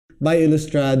by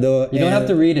Ilustrado. You don't have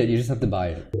to read it, you just have to buy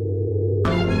it.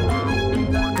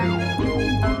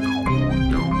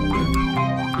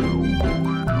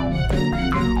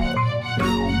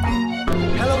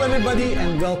 Hello everybody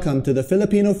and welcome to the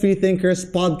Filipino Freethinkers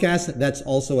podcast that's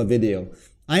also a video.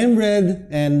 I am Red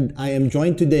and I am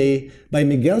joined today by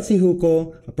Miguel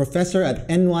Sihuco, a professor at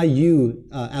NYU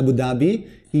Abu Dhabi.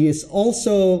 He is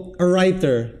also a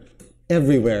writer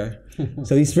everywhere.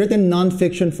 So he's written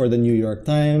nonfiction for the New York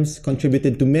Times,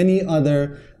 contributed to many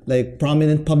other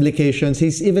prominent publications.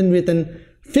 He's even written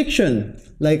fiction.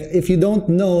 If you don't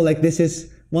know, this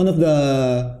is one of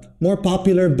the more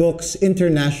popular books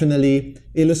internationally,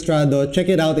 Ilustrado. Check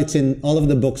it out. It's in all of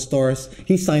the bookstores.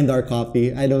 He signed our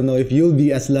copy. I don't know if you'll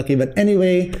be as lucky, but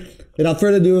anyway, without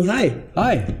further ado, hi.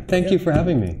 Hi. Thank you for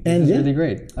having me. This is really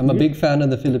great. I'm a big fan of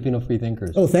the Filipino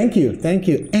Freethinkers. Oh, thank you. Thank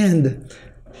you. And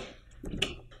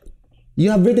you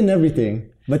have written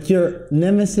everything, but your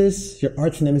nemesis, your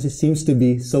arch nemesis seems to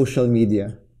be social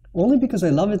media. Only because I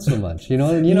love it so much. You know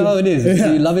how it is.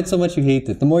 You love it so much, you hate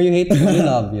it. The more you hate, the more you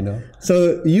love,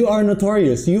 So you are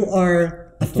notorious. You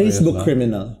are a Facebook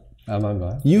criminal.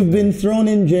 You've been thrown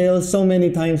in jail so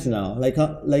many times now.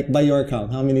 By your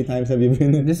account, how many times have you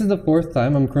been? This is the fourth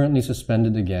time. I'm currently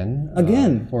suspended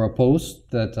again. For a post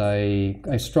that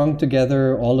I strung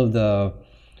together all of the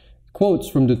quotes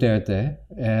from Duterte,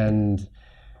 and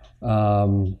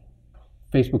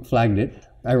Facebook flagged it,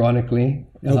 ironically.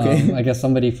 Okay. I guess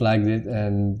somebody flagged it,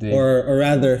 and or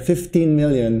rather 15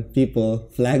 million people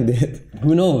flagged it.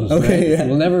 Who knows? Okay, right? yeah.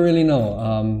 We'll never really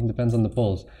know. Depends on the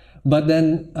polls. But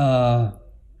then, and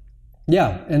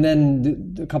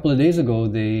then a couple of days ago,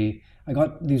 I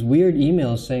got these weird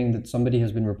emails saying that somebody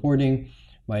has been reporting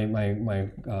my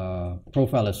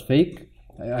profile as fake.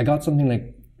 I got something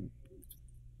like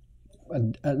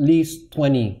at least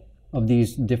 20 of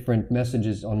these different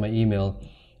messages on my email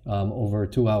over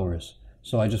 2 hours.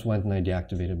 So I just went and I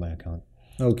deactivated my account.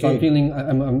 Okay. So I'm feeling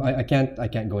I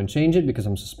can't go and change it because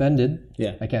I'm suspended.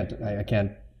 Yeah. I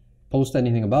can't post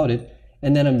anything about it,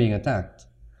 and then I'm being attacked.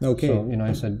 Okay. So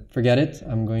I said, forget it.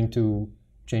 I'm going to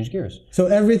change gears. So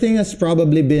everything has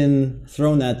probably been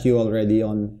thrown at you already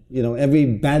on, every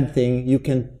bad thing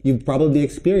you've probably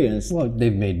experienced. Well,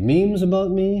 they've made memes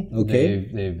about me. Okay.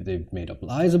 They've made up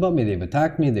lies about me. They've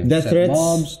attacked me. They've Death set threats,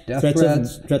 mobs,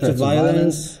 threats of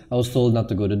violence. I was told not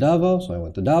to go to Davao, so I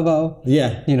went to Davao.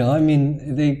 Yeah.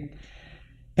 They...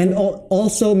 And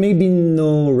also maybe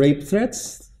no rape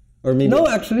threats? Or maybe... No,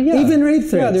 actually, yeah. Even rape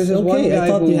threats? Yeah, there's this one guy I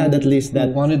thought you had at least that.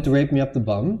 Who wanted to rape me up the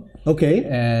bum. Okay.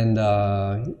 And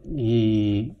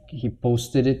he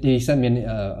posted it. He sent me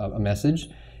a message,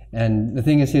 and the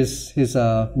thing is, his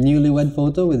newlywed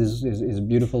photo with his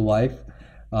beautiful wife,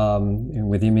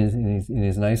 with him in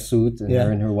his nice suit and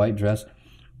her in her white dress,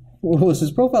 was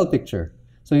his profile picture.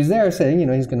 So he's there saying,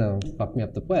 he's gonna fuck me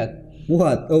up the puwet.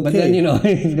 What? Okay. But then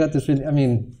he's got this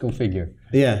really. Go figure.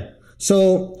 Yeah.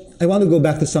 So I want to go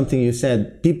back to something you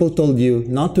said. People told you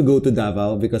not to go to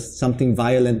Davao because something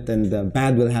violent and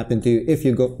bad will happen to you if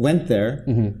you went there.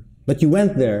 Mm-hmm. But you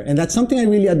went there, and that's something I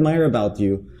really admire about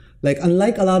you.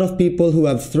 Unlike a lot of people who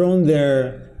have thrown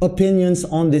their opinions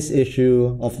on this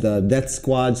issue of the death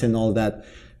squads and all that,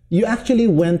 you actually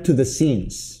went to the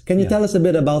scenes. Can you tell us a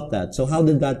bit about that? So how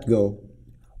did that go?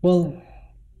 Well,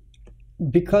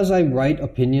 because I write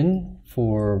opinion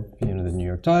for the New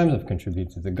York Times, I've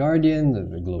contributed to The Guardian,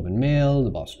 the Globe and Mail, the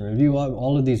Boston Review,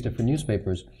 all of these different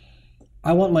newspapers.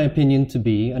 I want my opinion to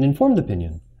be an informed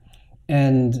opinion.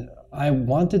 And I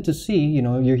wanted to see,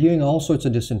 you're hearing all sorts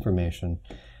of disinformation.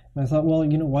 And I thought, well,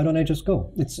 why don't I just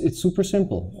go? It's super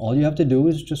simple. All you have to do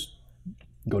is just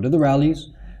go to the rallies,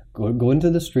 go into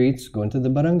the streets, go into the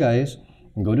barangays,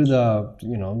 and go to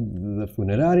the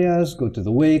funerarias, go to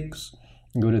the wakes,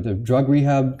 go to the drug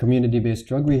rehab, community-based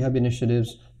drug rehab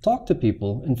initiatives, talk to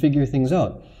people and figure things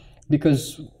out.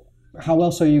 Because how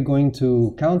else are you going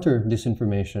to counter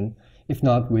disinformation if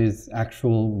not with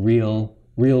actual, real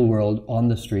world, on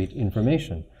the street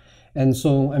information? And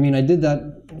so, I did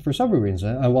that for several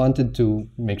reasons. I wanted to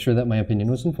make sure that my opinion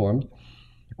was informed.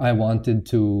 I wanted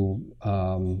to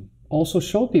also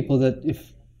show people that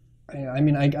I'm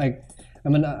an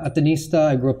Atenista,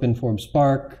 I grew up in Forbes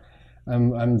Park,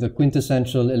 I'm the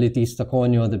quintessential elitista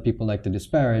coño that people like to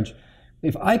disparage.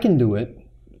 If I can do it,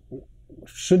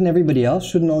 shouldn't everybody else?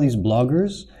 Shouldn't all these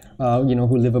bloggers,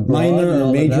 who live abroad? Minor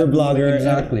or major blogger.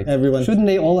 Exactly. Everyone. Shouldn't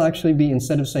they all actually be,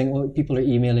 instead of saying, oh, people are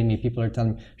emailing me, people are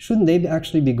telling me, shouldn't they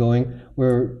actually be going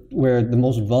where the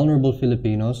most vulnerable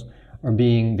Filipinos are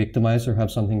being victimized or have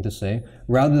something to say,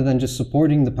 rather than just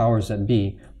supporting the powers that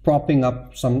be, propping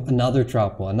up another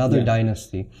trapo, another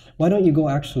dynasty? Why don't you go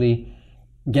actually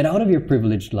get out of your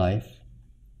privileged life,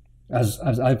 as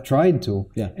I've tried to,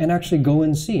 Yeah. and actually go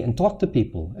and see and talk to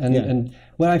people. And Yeah. and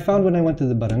what I found when I went to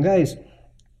the barangays,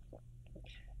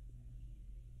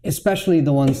 especially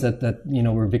the ones that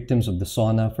were victims of the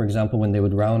SONA, for example, when they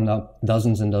would round up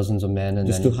dozens and dozens of men and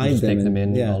Just then to hide just them take them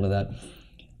in yeah. and all of that.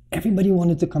 Everybody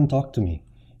wanted to come talk to me.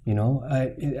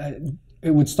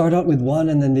 It would start out with one,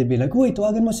 and then they'd be like, "Uy,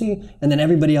 tawagan mo si," and then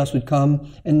everybody else would come,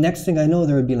 and next thing I know,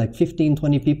 there would be like 15,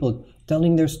 20 people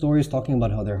telling their stories, talking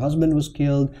about how their husband was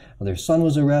killed, how their son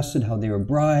was arrested, how they were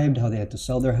bribed, how they had to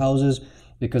sell their houses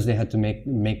because they had to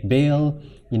make bail,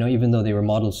 even though they were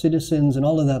model citizens, and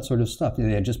all of that sort of stuff.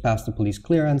 They had just passed the police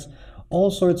clearance, all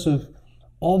sorts of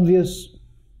obvious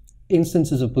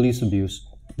instances of police abuse.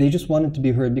 They just wanted to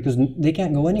be heard because they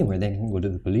can't go anywhere. They can go to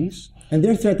the police. And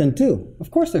they're threatened too.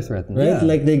 Of course they're threatened. Right? Yeah.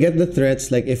 Like they get the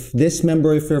threats, like if this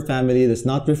member of your family does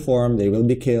not reform, they will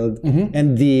be killed.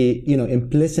 And the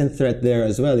implicit threat there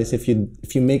as well is if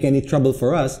you make any trouble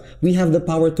for us, we have the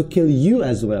power to kill you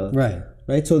as well. Right.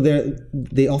 Right? So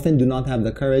they often do not have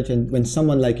the courage, and when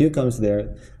someone like you comes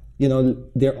there,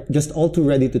 they're just all too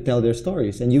ready to tell their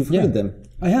stories, and you've heard them.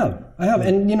 I have.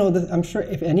 And I'm sure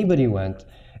if anybody went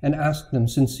and asked them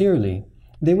sincerely,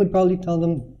 they would probably tell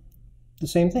them the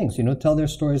same things, tell their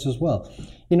stories as well.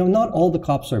 Not all the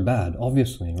cops are bad,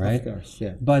 obviously, right? Of course,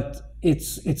 yeah. But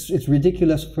it's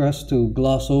ridiculous for us to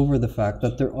gloss over the fact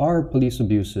that there are police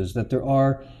abuses, that there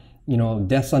are,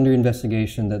 deaths under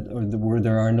investigation, where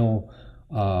there are no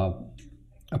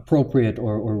appropriate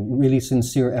or really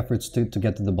sincere efforts to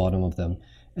get to the bottom of them.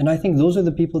 And I think those are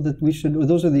the people that we should, or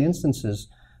those are the instances,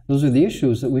 those are the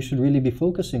issues that we should really be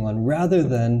focusing on, rather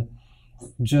than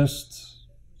just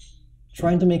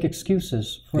trying to make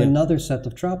excuses for another set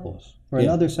of trapos, for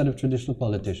another set of traditional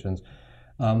politicians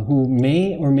who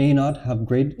may or may not have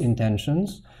great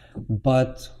intentions,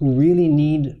 but who really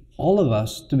need all of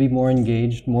us to be more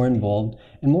engaged, more involved,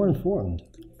 and more informed.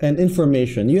 And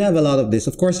information. You have a lot of this.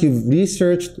 Of course, you've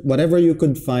researched whatever you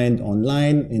could find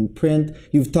online, in print.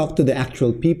 You've talked to the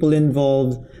actual people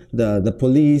involved, the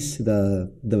police,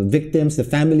 the victims, the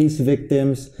families'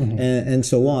 victims, and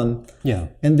so on. Yeah.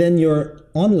 And then you're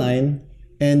online,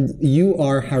 and you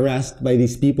are harassed by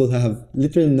these people who have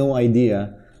literally no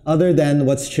idea, other than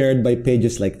what's shared by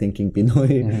pages like Thinking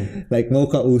Pinoy, like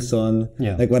Mocha Uson,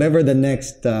 like whatever the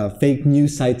next fake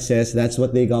news site says, that's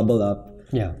what they gobble up.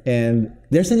 Yeah. And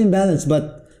there's an imbalance,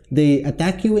 but they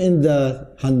attack you in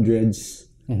the hundreds,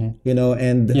 and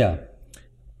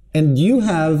and you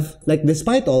have, like,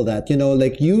 despite all that,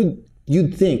 like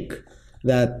you'd think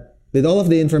that with all of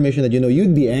the information that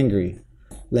you'd be angry,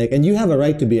 like, and you have a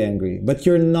right to be angry, but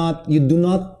you're not. You do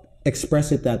not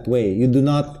express it that way. You do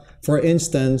not, for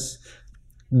instance,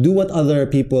 do what other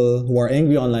people who are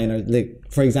angry online are like.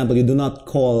 For example, you do not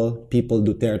call people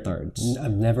Dutertards.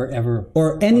 I've never ever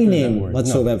or any name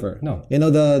whatsoever. No.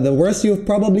 The worst you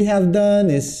probably have done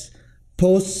is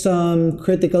post some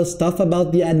critical stuff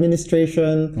about the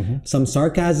administration, some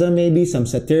sarcasm maybe, some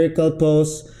satirical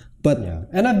posts. But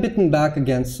and I've bitten back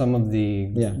against some of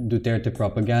the Duterte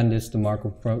propagandists, the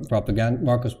Marcos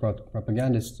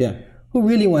propagandists, who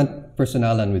really went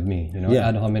personalan with me,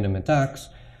 ad hominem attacks.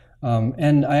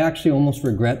 And I actually almost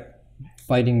regret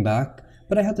fighting back.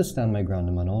 But I had to stand my ground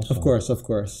naman also. Of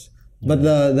course. But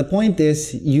the point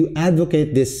is, you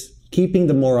advocate this keeping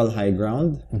the moral high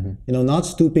ground, not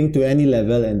stooping to any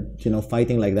level and,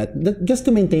 fighting like that, just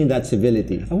to maintain that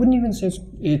civility. I wouldn't even say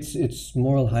it's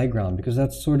moral high ground, because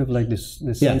that's sort of like this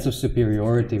sense of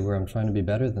superiority where I'm trying to be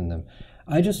better than them.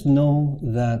 I just know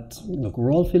that, look,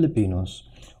 we're all Filipinos.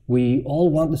 We all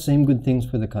want the same good things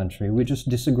for the country. We just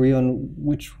disagree on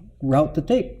which route to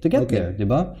take to get there,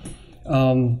 diba?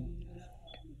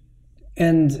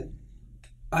 And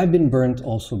I've been burnt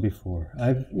also before.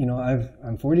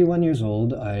 I'm 41 years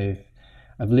old. I've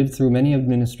lived through many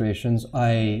administrations.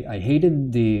 I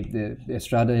hated the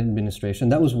Estrada administration.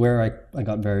 That was where I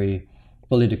got very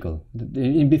political.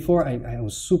 Before I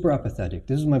was super apathetic.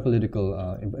 This is my political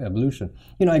evolution.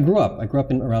 I grew up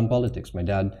around politics. My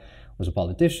dad was a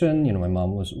politician. My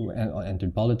mom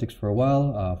entered politics for a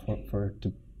while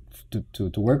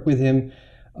to work with him.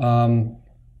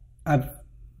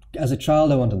 As a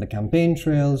child, I went on the campaign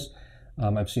trails.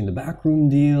 I've seen the backroom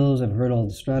deals. I've heard all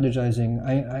the strategizing.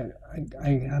 I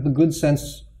have a good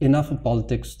sense enough of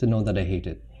politics to know that I hate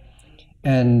it.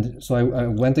 And so I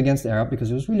went against Erap because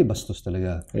it was really bastos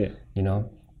talaga.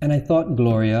 And I thought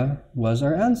Gloria was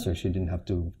our answer. She didn't have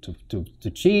to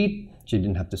cheat. She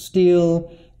didn't have to steal.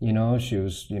 She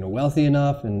was wealthy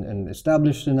enough and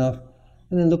established enough.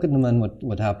 And then look at naman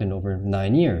what happened over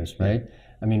 9 years, right?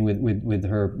 I mean, with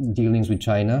her dealings with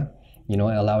China,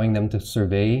 allowing them to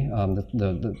survey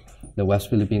the West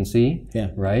Philippine Sea, Yeah.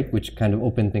 right, which kind of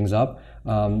opened things up.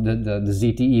 The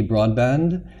ZTE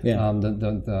broadband, Yeah.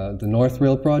 the North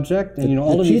Rail project, and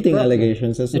all The of cheating these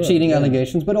allegations as the well. cheating Yeah.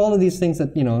 allegations, but all of these things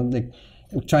that like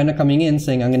China coming in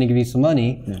saying, I'm going to give you some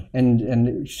money,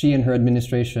 and she and her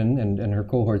administration and her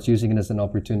cohorts using it as an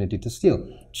opportunity to steal,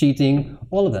 cheating,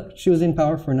 all of that. She was in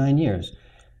power for 9 years.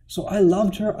 So I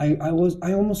loved her.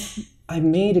 I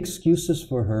made excuses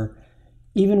for her,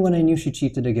 even when I knew she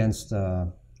cheated against,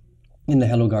 in the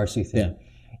Hello Garci thing. Yeah.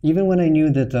 Even when I knew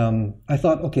that, I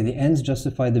thought, okay, the ends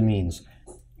justify the means,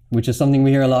 which is something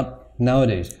we hear a lot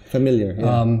nowadays. Familiar.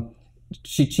 Yeah.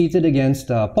 She cheated against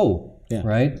Poe, Yeah.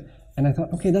 right? And I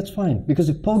thought, okay, that's fine. Because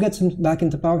if Poe gets back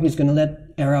into power, he's going to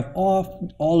let Arap off.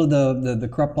 All of the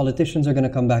corrupt politicians are going to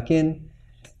come back in.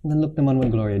 And then look naman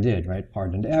what Gloria did, right?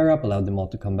 Pardoned Arap, allowed them all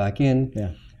to come back in.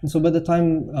 Yeah. And so by the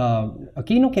time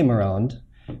Aquino came around,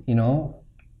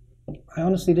 I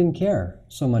honestly didn't care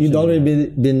so much. You'd anymore. already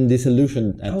been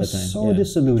disillusioned at I the was time. so Yeah.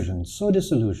 disillusioned, so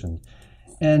disillusioned.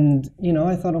 And,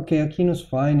 I thought, okay, Aquino's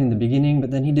fine in the beginning, but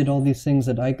then he did all these things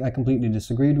that I completely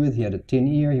disagreed with. He had a tin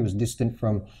ear. He was distant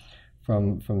from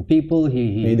people.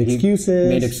 He Made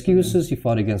excuses. He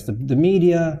fought against the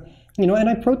media. And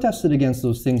I protested against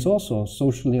those things also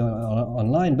socially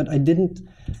online, but I didn't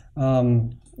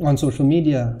on social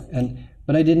media,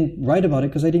 but I didn't write about it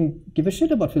because I didn't give a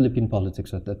shit about Philippine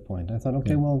politics at that point. I thought,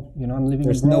 okay, well, I'm living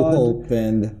There's abroad. no hope,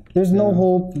 and There's no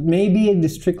hope. Maybe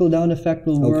this trickle down effect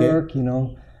will work,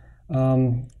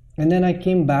 And then I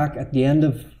came back at the end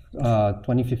of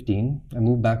 2015. I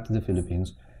moved back to the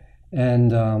Philippines.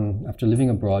 And after living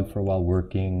abroad for a while,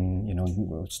 working,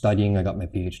 studying, I got my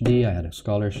PhD, I had a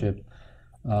scholarship,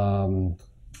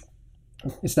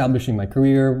 establishing my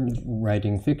career,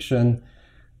 writing fiction.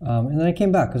 And then I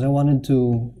came back because I wanted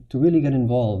to really get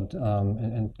involved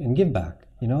and give back.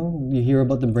 You hear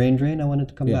about the brain drain, I wanted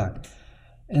to come back.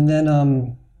 And then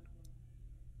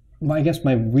I guess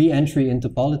my re-entry into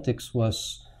politics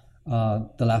was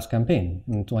the last campaign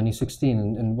in 2016.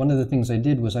 And one of the things I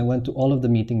did was I went to all of the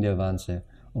meeting de avance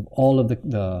of all of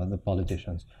the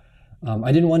politicians.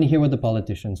 I didn't want to hear what the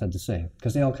politicians had to say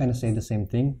because they all kind of say the same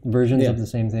thing, versions of the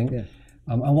same thing. Yeah.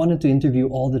 I wanted to interview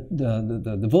all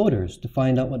the voters to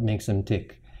find out what makes them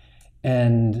tick.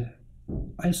 And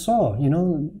I saw,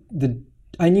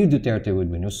 I knew Duterte would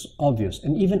win. It was obvious.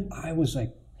 And even I was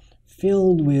like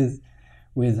filled with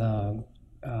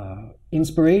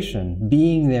inspiration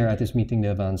being there at this meeting de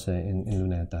avance in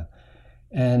Luneta.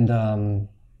 And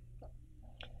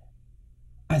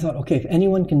I thought, okay, if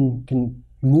anyone can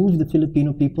move the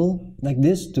Filipino people like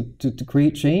this to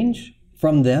create change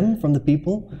from them, from the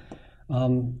people,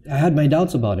 I had my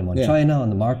doubts about him on China, on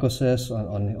the Marcoses,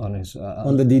 on his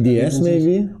on the DDS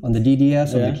maybe. on the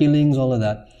DDS, on the killings, all of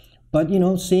that. But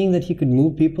seeing that he could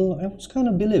move people, I was kind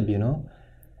of bilib,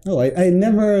 Oh, I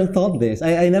never thought this.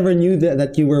 I never knew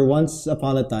that you were once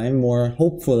upon a time more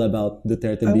hopeful about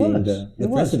Duterte being the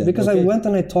president. Because I went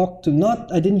and I talked to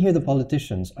I didn't hear the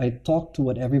politicians. I talked to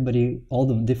what all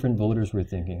the different voters were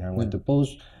thinking. I went to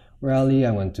Post rally,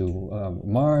 I went to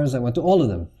Mars, I went to all of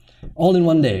them. All in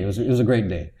one day. It was a great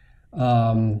day.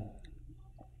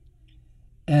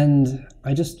 And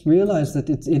I just realized that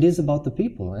it is about the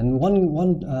people. And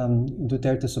one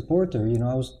Duterte supporter,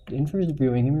 I was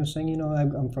interviewing him. He was saying,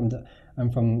 I'm from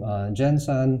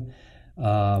Gensan.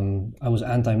 I was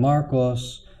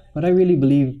anti-Marcos, but I really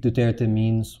believe Duterte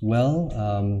means well.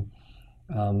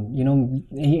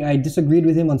 I disagreed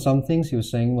with him on some things. He was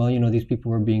saying, well, these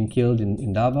people were being killed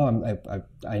in Davao.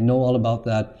 I know all about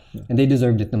that, and they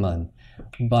deserved it naman.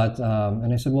 But,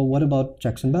 and I said, well, what about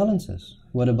checks and balances?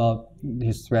 What about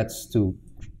his threats to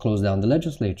close down the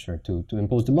legislature, to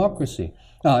impose democracy,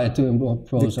 to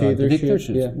impose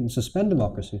dictatorship, and suspend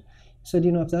democracy? He said,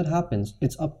 if that happens,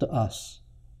 it's up to us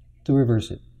to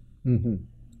reverse it. Mm-hmm.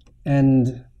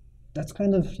 And that's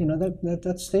kind of,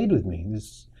 that stayed with me.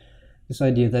 This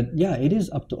idea that, it is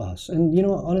up to us. And,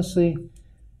 honestly,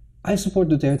 I support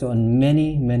Duterte on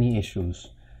many, many issues.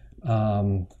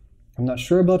 I'm not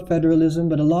sure about federalism,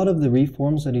 but a lot of the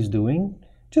reforms that he's doing,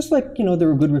 just like, there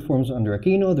were good reforms under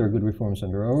Aquino, there were good reforms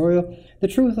under Arroyo. The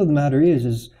truth of the matter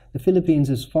is the Philippines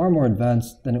is far more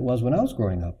advanced than it was when I was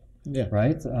growing up,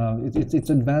 right? It's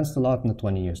advanced a lot in the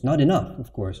 20 years. Not enough,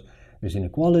 of course. There's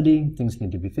inequality, things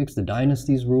need to be fixed, the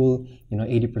dynasties rule,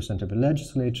 80% of the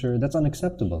legislature, that's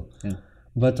unacceptable. Yeah.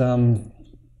 But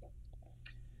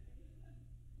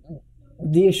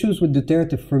the issues with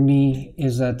Duterte for me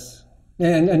is that,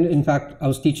 and in fact, I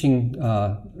was teaching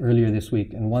earlier this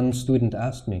week, and one student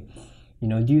asked me,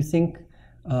 do you think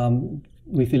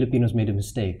we Filipinos made a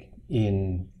mistake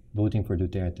in voting for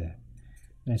Duterte?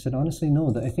 And I said, honestly,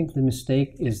 no. I think the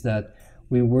mistake is that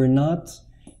we were not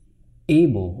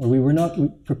able, or we were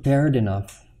not prepared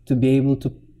enough to be able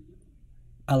to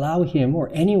allow him or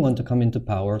anyone to come into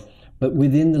power, but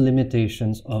within the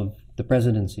limitations of the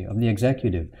presidency, of the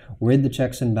executive, with the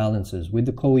checks and balances, with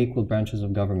the co-equal branches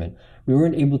of government. We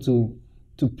weren't able to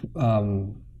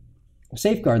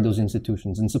safeguard those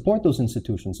institutions and support those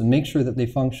institutions and make sure that they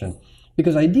function.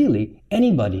 Because ideally,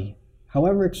 anybody,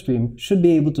 however extreme, should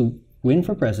be able to win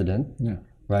for president,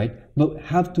 right? But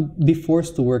have to be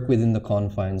forced to work within the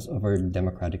confines of our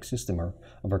democratic system or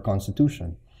of our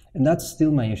constitution. And that's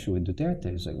still my issue with Duterte.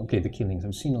 It's like, okay, the killings.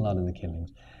 I've seen a lot of the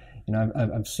killings. You know,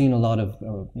 I've seen a lot of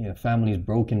families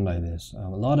broken by this, a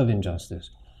lot of injustice.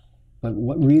 But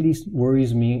what really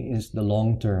worries me is the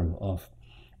long term of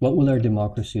what will our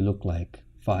democracy look like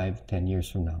 5, 10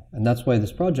 years from now. And that's why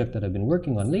this project that I've been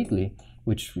working on lately,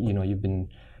 which you've been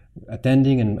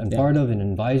attending and part of and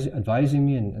advising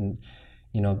me, and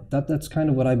that's kind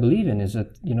of what I believe in, is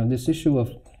that this issue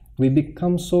of we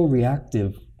become so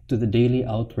reactive to the daily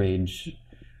outrage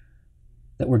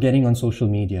that we're getting on social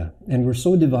media, and we're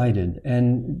so divided.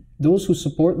 And those who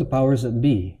support the powers that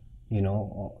be,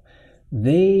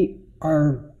 they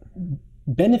are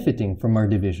benefiting from our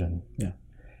division. Yeah.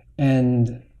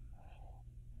 And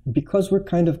because we're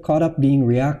kind of caught up being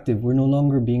reactive, we're no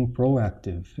longer being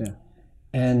proactive. Yeah.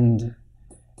 And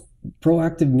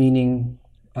proactive meaning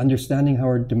understanding how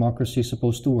our democracy is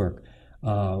supposed to work,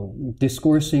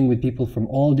 discoursing with people from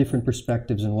all different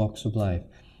perspectives and walks of life,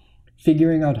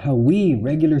 figuring out how we,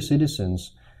 regular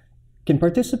citizens, can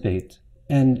participate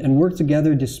and work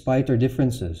together despite our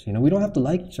differences. We don't have to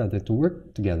like each other to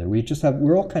work together.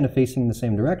 We're all kind of facing the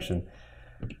same direction.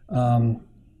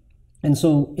 And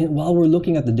so while we're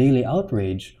looking at the daily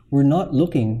outrage, we're not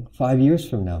looking 5 years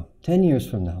from now, 10 years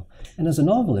from now. And as a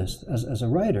novelist, as a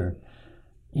writer,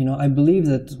 I believe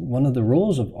that one of the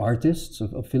roles of artists,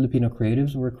 of Filipino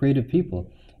creatives, we're creative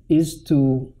people, is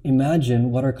to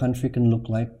imagine what our country can look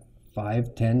like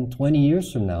 5, 10, 20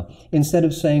 years from now. Instead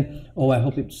of saying, oh, I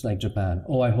hope it's like Japan.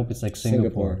 Oh, I hope it's like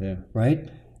Singapore. Yeah. Right?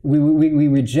 We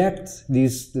reject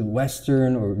these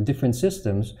Western or different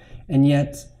systems, and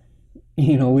yet,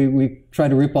 we try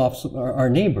to rip off our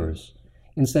neighbors.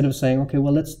 Instead of saying, okay,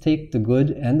 well, let's take the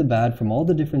good and the bad from all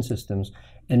the different systems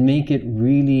and make it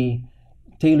really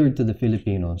tailored to the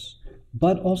Filipinos,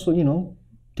 but also,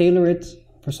 tailor it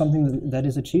for something that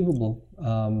is achievable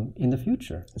in the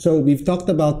future. So we've talked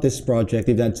about this project.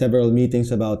 We've had several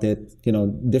meetings about it.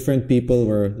 Different people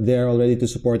were there already to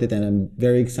support it, and I'm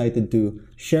very excited to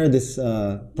share this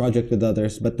project with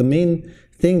others. But the main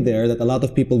thing there that a lot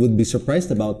of people would be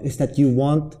surprised about is that you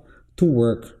want to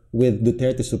work with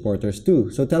Duterte supporters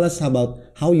too. So tell us about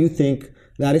how you think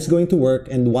that is going to work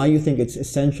and why you think it's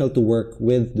essential to work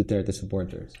with Duterte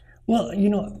supporters. Well,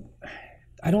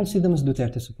 I don't see them as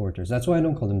Duterte supporters. That's why I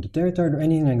don't call them Duterte or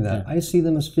anything like that. Yeah. I see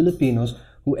them as Filipinos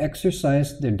who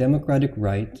exercise their democratic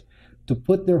right to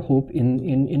put their hope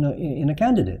in a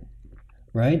candidate,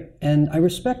 right? And I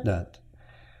respect that.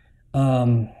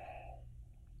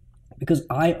 Because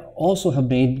I also have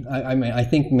made, I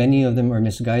think many of them are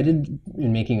misguided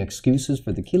in making excuses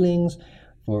for the killings,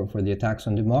 for the attacks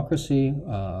on democracy,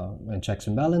 and checks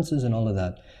and balances and all of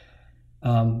that.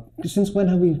 Since when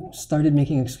have we started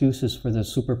making excuses for the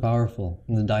super powerful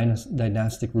and the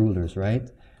dynastic rulers, right?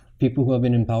 People who have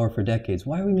been in power for decades.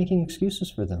 Why are we making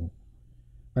excuses for them?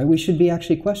 Right? We should be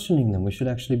actually questioning them. We should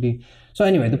actually be... So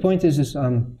anyway, the point is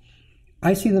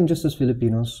I see them just as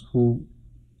Filipinos who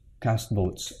cast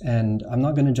votes, and I'm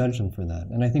not going to judge them for that.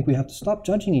 And I think we have to stop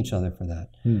judging each other for that.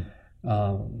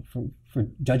 For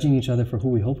judging each other for who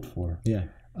we hoped for. Yeah.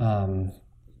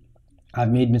 I've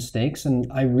made mistakes,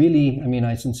 and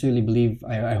I sincerely believe,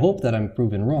 I hope that I'm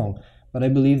proven wrong, but I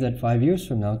believe that 5 years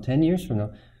from now, 10 years from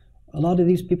now, a lot of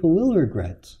these people will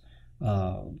regret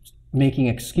making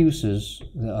the excuses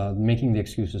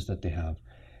that they have.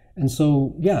 And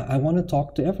so, yeah, I want to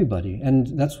talk to everybody.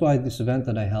 And that's why this event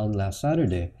that I held last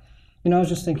Saturday, I was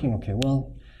just thinking, okay,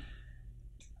 well,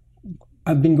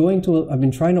 I've been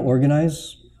trying to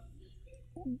organize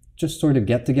just sort of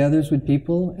get-togethers with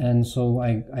people, and so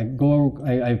I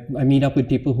meet up with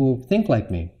people who think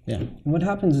like me. Yeah. And what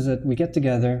happens is that we get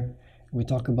together, we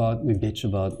bitch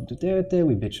about Duterte,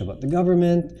 we bitch about the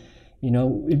government.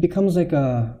 It becomes like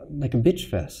a bitch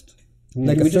fest.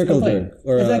 Like a circle jerk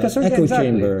or an echo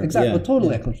chamber. Exactly, yeah. A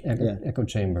total echo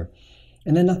chamber.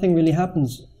 And then nothing really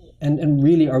happens. And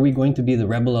really, are we going to be the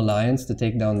rebel alliance to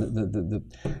take down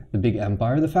the big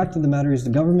empire? The fact of the matter is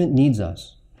the government needs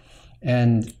us.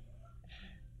 And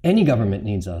any government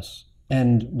needs us.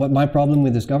 And what my problem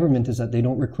with this government is that they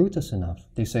don't recruit us enough.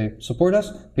 They say, support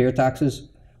us, pay your taxes,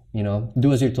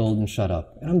 Do as you're told and shut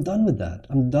up. And I'm done with that.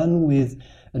 I'm done with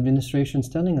administrations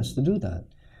telling us to do that.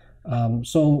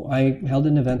 So I held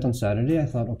an event on Saturday. I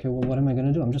thought, okay, well, what am I going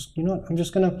to do? I'm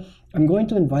going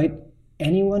to invite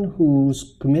anyone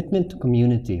whose commitment to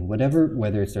community,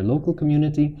 whether it's their local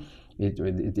community,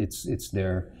 it's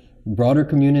their broader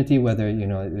community, whether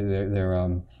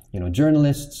they're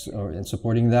journalists and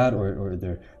supporting that, or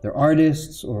they're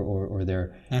artists, or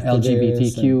they're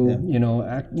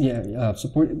LGBTQ,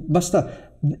 support. Basta,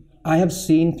 I have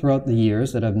seen throughout the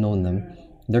years that I've known them,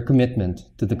 their commitment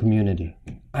to the community.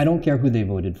 I don't care who they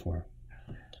voted for.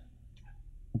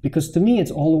 Because to me,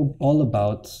 it's all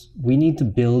about, we need to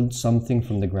build something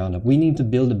from the ground up. We need to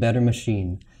build a better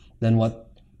machine than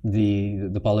what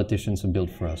the politicians have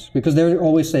built for us. Because they're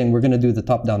always saying, we're going to do the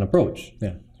top-down approach.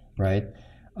 Yeah. Right?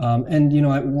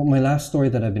 My last story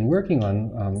that I've been working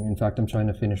on, in fact, I'm trying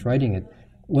to finish writing it,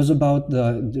 was about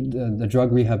the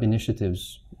drug rehab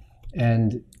initiatives.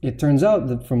 And it turns out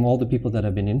that from all the people that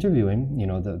I've been interviewing,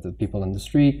 the people on the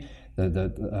street,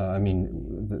 the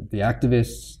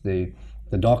activists, the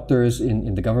doctors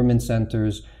in the government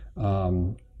centers,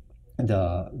 the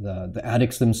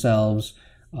addicts themselves,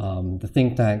 the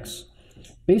think tanks,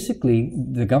 basically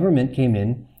the government came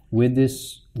in with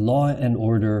this law and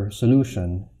order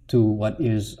solution to what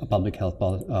is a public health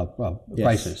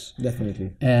crisis.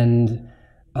 Definitely. And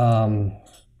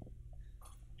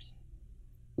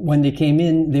when they came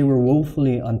in, they were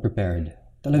woefully unprepared.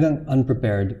 Talagang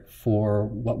unprepared for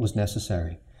what was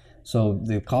necessary. So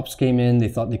the cops came in, they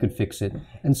thought they could fix it.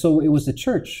 And so it was the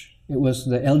church, it was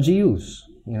the LGUs,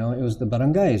 it was the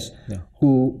barangays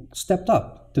who stepped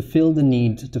up to fill the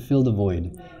need, to fill the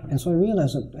void. And so I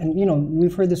realized that, and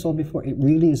we've heard this all before, it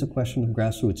really is a question of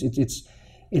grassroots.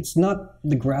 It's not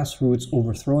the grassroots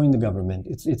overthrowing the government,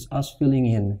 it's us filling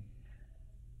in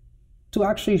to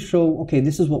actually show, okay,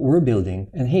 this is what we're building,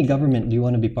 and hey, government, do you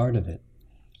want to be part of it?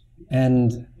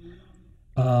 And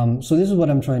so this is what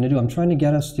I'm trying to do. I'm trying to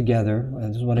get us together.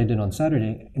 This is what I did on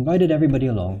Saturday. Invited everybody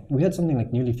along. We had something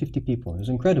like nearly 50 people. It was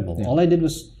incredible. Yeah. All I did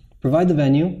was provide the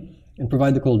venue and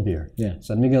provide the cold beer. Yeah.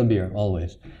 San Miguel beer,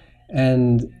 always.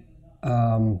 And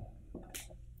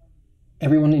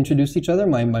everyone introduced each other.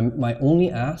 My only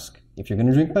ask, if you're going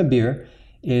to drink my beer,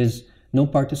 is no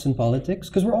partisan politics,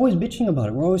 because we're always bitching about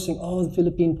it. We're always saying, oh, the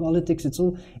Philippine politics, it's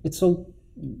so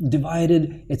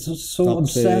divided, it's so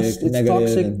toxic, obsessed,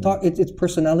 it's toxic, it's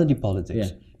personality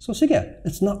politics. Yeah. So sige,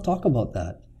 let's not talk about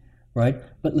that, right?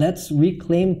 But let's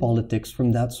reclaim politics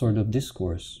from that sort of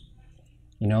discourse.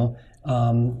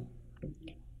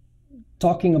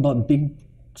 Talking about big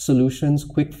solutions,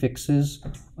 quick fixes,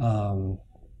 all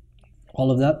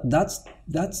of that,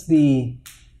 that's the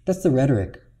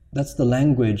rhetoric. That's the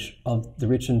language of the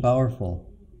rich and powerful,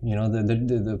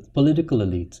 the political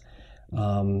elites.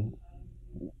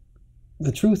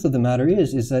 The truth of the matter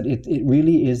is that it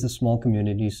really is the small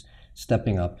communities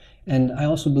stepping up. And I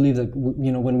also believe that,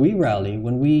 when we rally,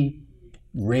 when we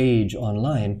rage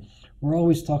online, we're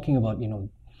always talking about,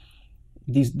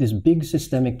 this big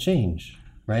systemic change,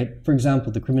 right? For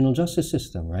example, the criminal justice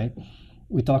system, right?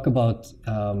 We talk about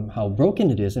how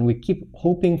broken it is, and we keep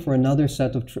hoping for another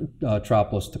set of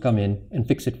trapos to come in and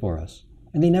fix it for us.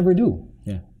 And they never do,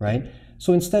 right?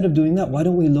 So instead of doing that, why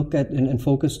don't we look at and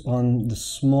focus on the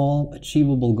small,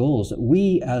 achievable goals that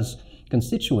we as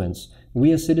constituents,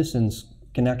 we as citizens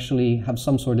can actually have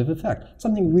some sort of effect,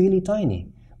 something really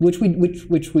tiny, which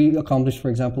we accomplished, for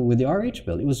example, with the RH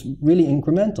bill. It was really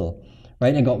incremental,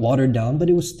 right? It got watered down, but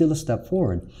it was still a step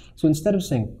forward. So instead of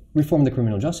saying, reform the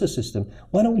criminal justice system,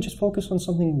 why don't we just focus on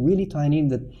something really tiny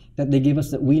that they give us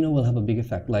that we know will have a big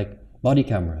effect, like body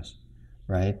cameras,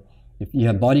 right? If you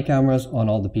have body cameras on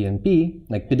all the PNP,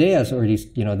 like PIDEA's already,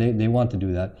 they want to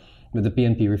do that, but the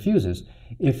PNP refuses.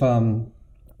 If you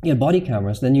had body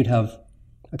cameras, then you'd have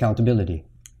accountability,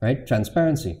 right?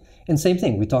 Transparency. And same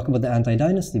thing, we talk about the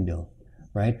anti-dynasty bill,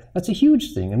 right? That's a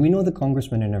huge thing, and we know the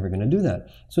congressmen are never going to do that.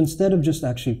 So instead of just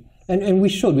actually, and we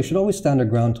should always stand our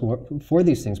ground for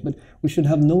these things, but we should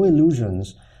have no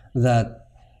illusions that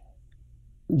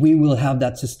we will have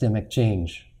that systemic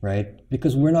change, right?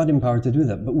 Because we're not empowered to do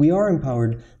that, but we are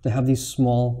empowered to have these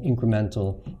small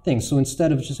incremental things. So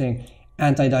instead of just saying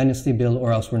anti-dynasty bill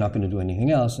or else we're not going to do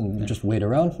anything else and just wait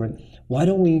around for it, why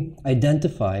don't we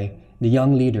identify the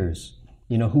young leaders,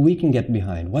 who we can get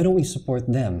behind? Why don't we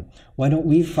support them? Why don't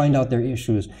we find out their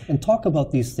issues and talk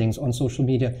about these things on social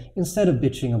media instead of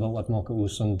bitching about what Mocha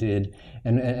Uson did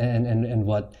and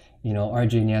what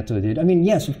RJ Nieto did? I mean,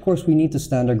 yes, of course, we need to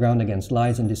stand our ground against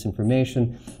lies and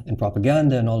disinformation and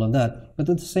propaganda and all of that. But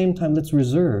at the same time, let's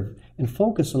reserve and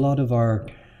focus a lot of our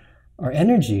our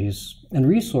energies and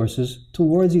resources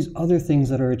towards these other things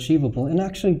that are achievable and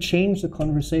actually change the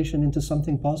conversation into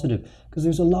something positive. Because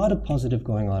there's a lot of positive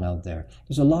going on out there.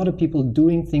 There's a lot of people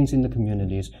doing things in the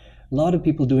communities, a lot of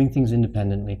people doing things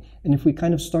independently. And if we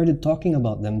kind of started talking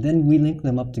about them, then we link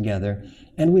them up together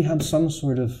and we have some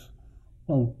sort of,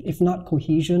 well, if not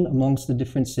cohesion amongst the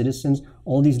different citizens,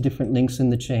 all these different links in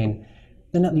the chain,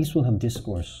 then at least we'll have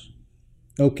discourse.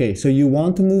 Okay, so you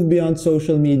want to move beyond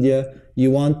social media. You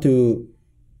want to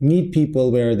meet people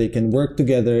where they can work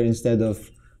together instead of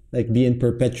like be in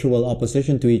perpetual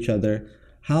opposition to each other.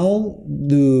 How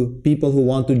do people who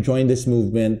want to join this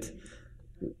movement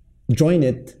join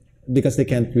it, because they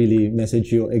can't really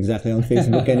message you exactly on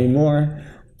Facebook anymore?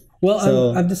 Well,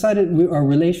 So- I've decided our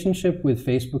relationship with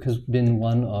Facebook has been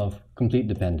one of complete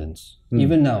dependence.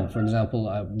 Even now, for example,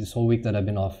 this whole week that I've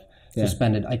been off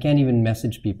suspended, I can't even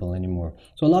message people anymore.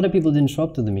 So a lot of people didn't show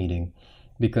up to the meeting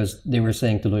because they were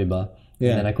saying tuloy ba, Yeah.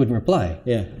 and then I couldn't reply.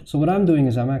 Yeah. So what I'm doing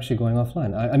is I'm actually going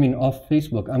offline. I mean, off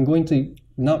Facebook. I'm going to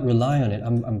not rely on it.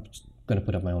 I'm going to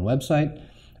put up my own website.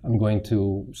 I'm going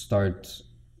to start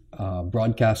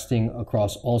broadcasting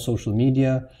across all social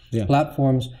media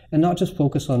platforms and not just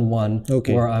focus on one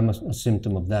where I'm a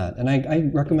symptom of that. And I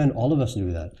recommend all of us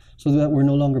do that so that we're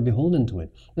no longer beholden to it.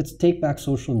 Let's take back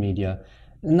social media.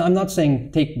 And I'm not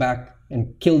saying take back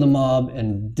and kill the mob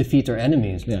and defeat our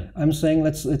enemies. Yeah. I'm saying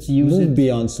let's use Move it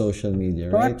beyond social media,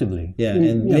 right? proactively. Yeah,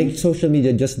 and make social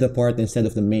media just the part instead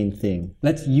of the main thing.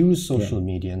 Let's use social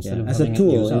media instead of As a having it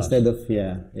tool use us, instead of,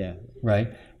 right?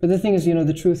 But the thing is,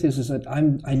 the truth is that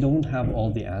I don't have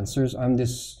all the answers. I'm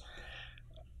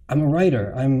a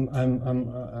writer. I'm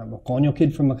a Konyo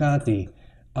kid from Makati.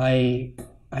 I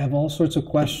have all sorts of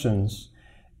questions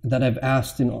that I've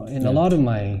asked in a lot of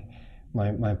my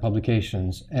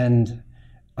publications, and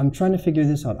I'm trying to figure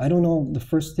this out. I don't know the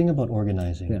first thing about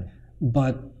organizing,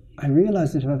 but I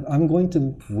realized that if I'm going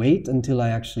to wait until I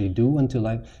actually do,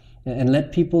 and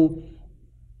let people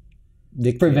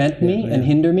prevent me and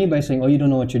hinder me by saying, oh, you don't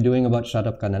know what you're doing, about shut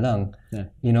up ka na lang.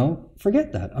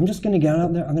 Forget that. I'm just going to get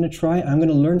out there. I'm going to try. I'm going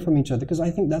to learn from each other, because I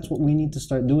think that's what we need to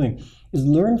start doing, is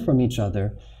learn from each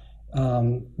other,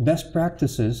 best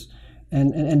practices,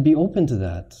 and be open to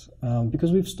that,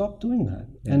 because we've stopped doing that.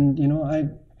 And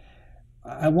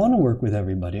I want to work with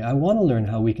everybody. I want to learn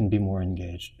how we can be more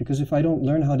engaged, because if I don't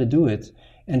learn how to do it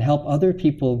and help other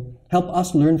people, help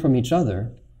us learn from each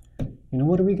other,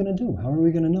 what are we going to do? How are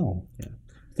we going to know? Yeah.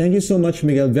 Thank you so much,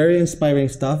 Miguel. Very inspiring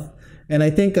stuff. And I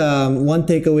think one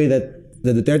takeaway that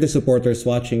the Duterte supporters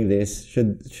watching this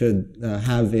should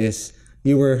have is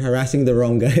you were harassing the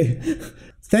wrong guy.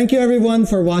 Thank you everyone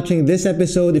for watching this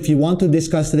episode. If you want to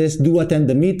discuss this, do attend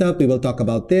the meetup. We will talk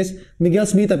about this.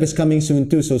 Miguel's meetup is coming soon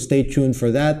too, so stay tuned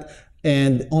for that.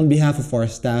 And on behalf of our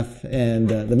staff and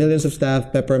the millions of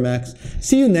staff, Peppermax,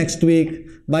 see you next week.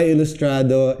 Bye,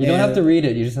 Ilustrado. You don't have to read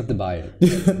it, you just have to buy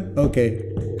it. Okay.